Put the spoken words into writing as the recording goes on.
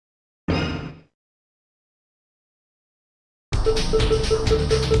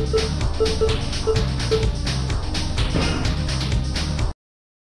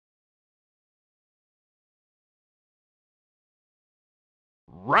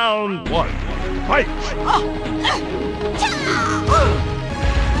Round one, fight!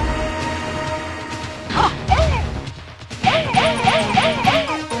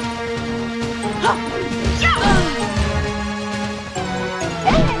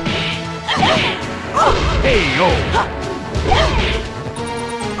 Hey yo!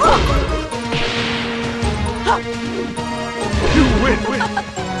 You win!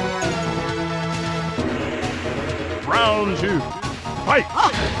 Round two, fight!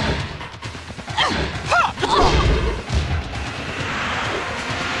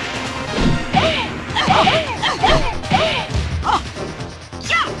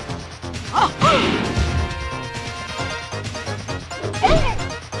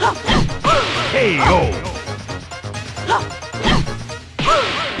 Hey yo!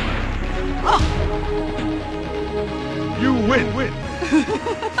 You win!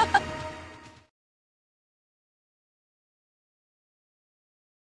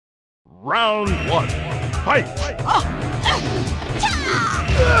 Round one, fight!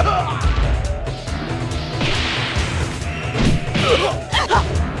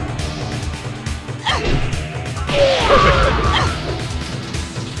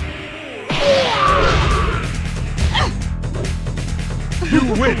 You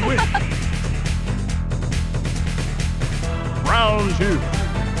win! Round two,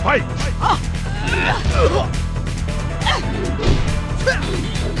 fight!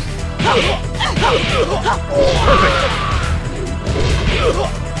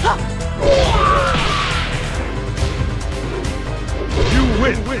 You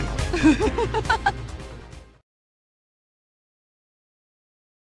win!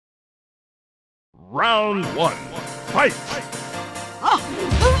 Round one, fight!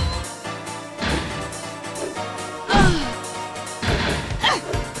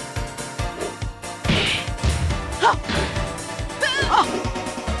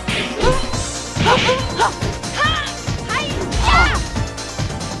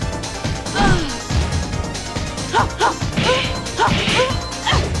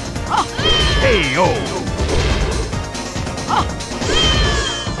 Hey yo!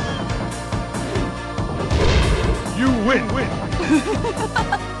 You win!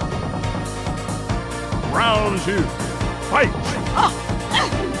 Round two, fight!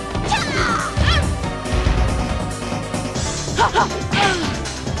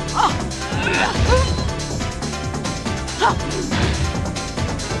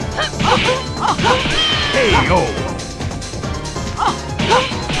 Hey yo!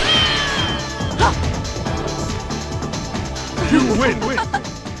 You win!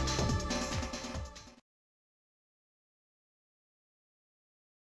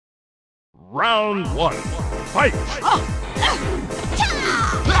 Round one, fight!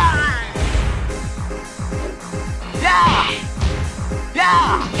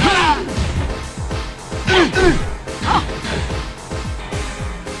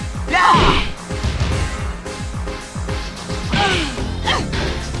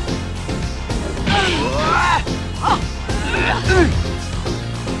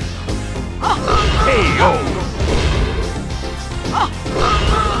 Hey yo!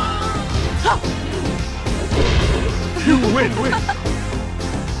 You win!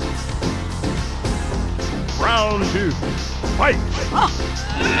 Round two, fight!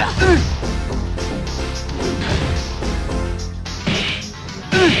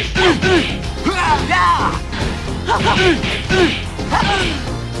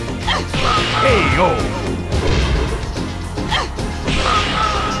 Hey yo!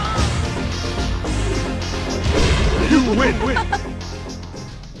 You win!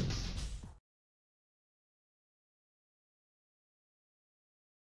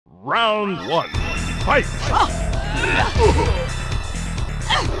 Round one, fight!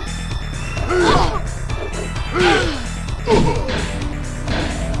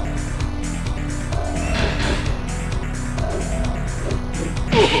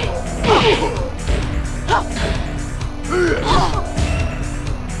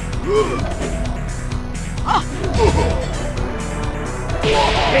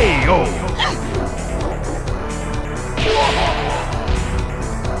 Hey yo!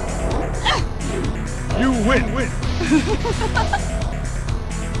 You win!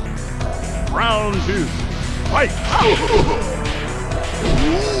 Round two, fight!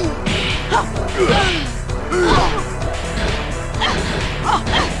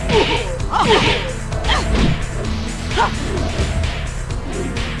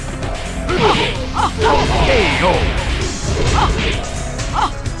 Hey yo!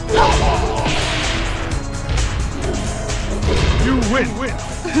 You win.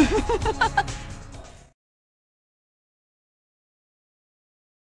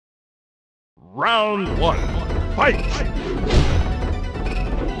 Round 1. Fight!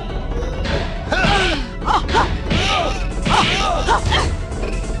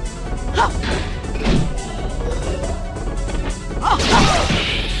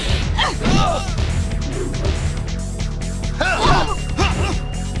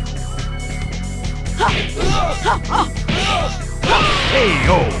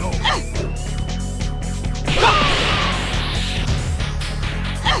 KO!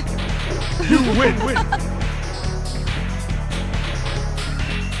 You win!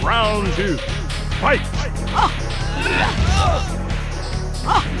 Round 2. Fight!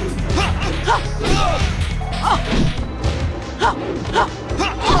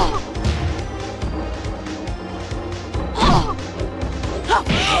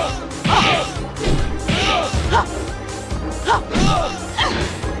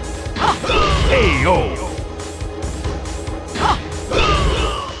 KO!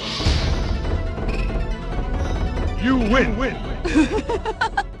 You win!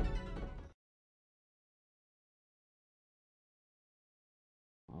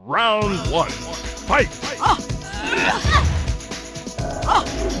 Round 1. Fight!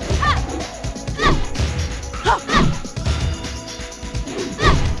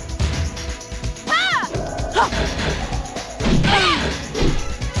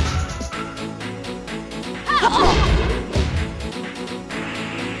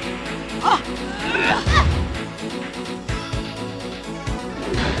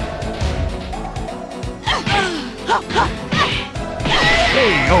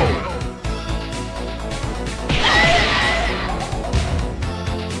 KO!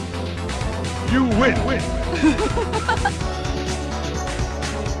 You win!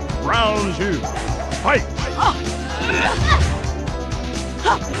 Round 2. Fight!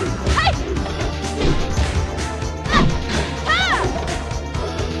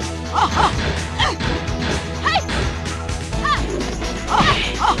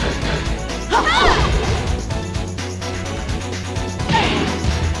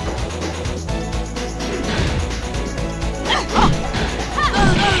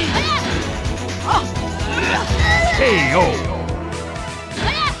 KO!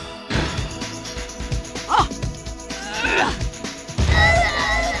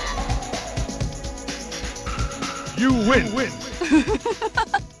 You win!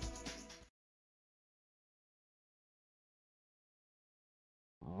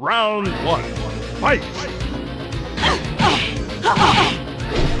 Round 1. Fight!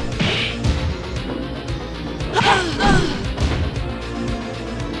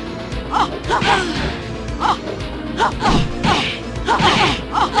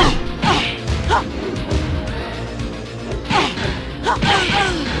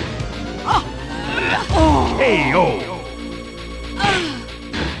 KO!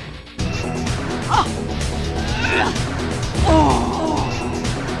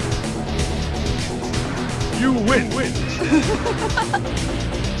 You win!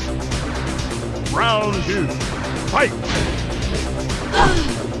 Round 2. Fight!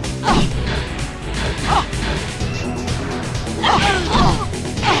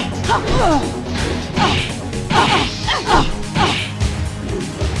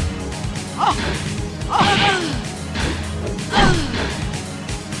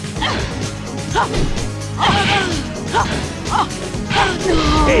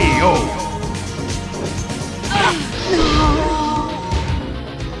 KO!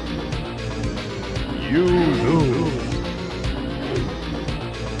 You lose.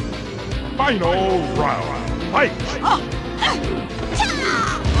 Final round. Fight!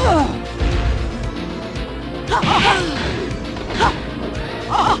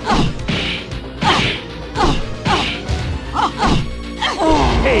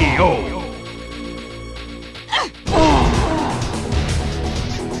 KO!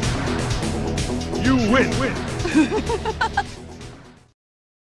 You win!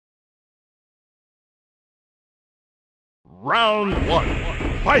 Round 1.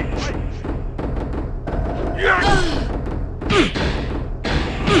 Fight!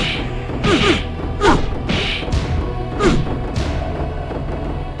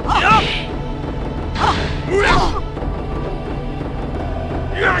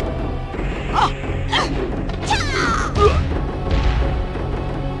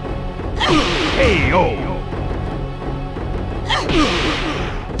 KO!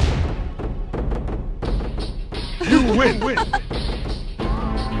 You win!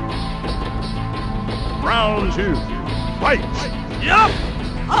 Round 2. Fight! Yup!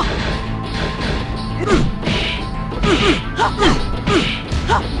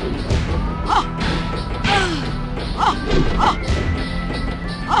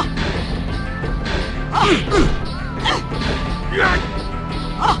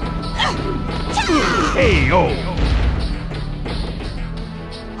 KO!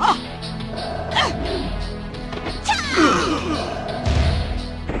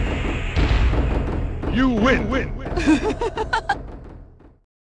 You win!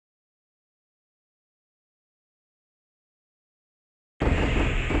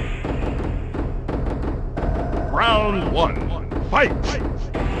 Round 1. Fight!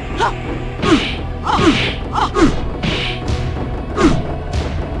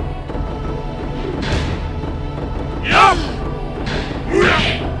 Yup!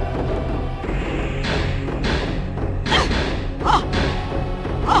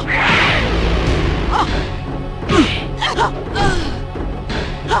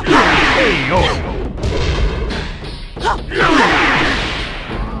 KO!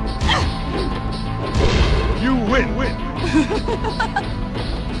 You win!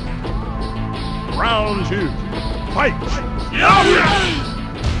 Round 2. Fight! Yup!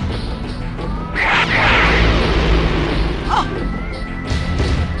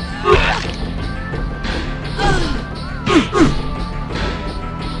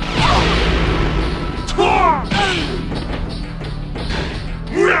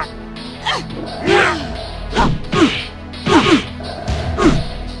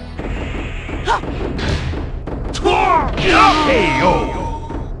 KO!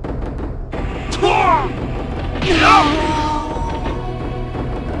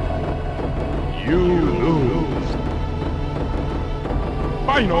 You lose.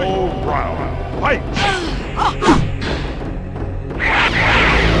 Final round. Fight!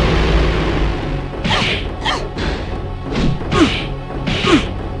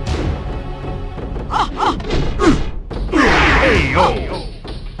 KO!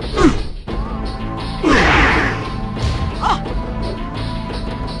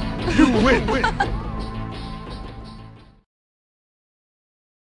 You win!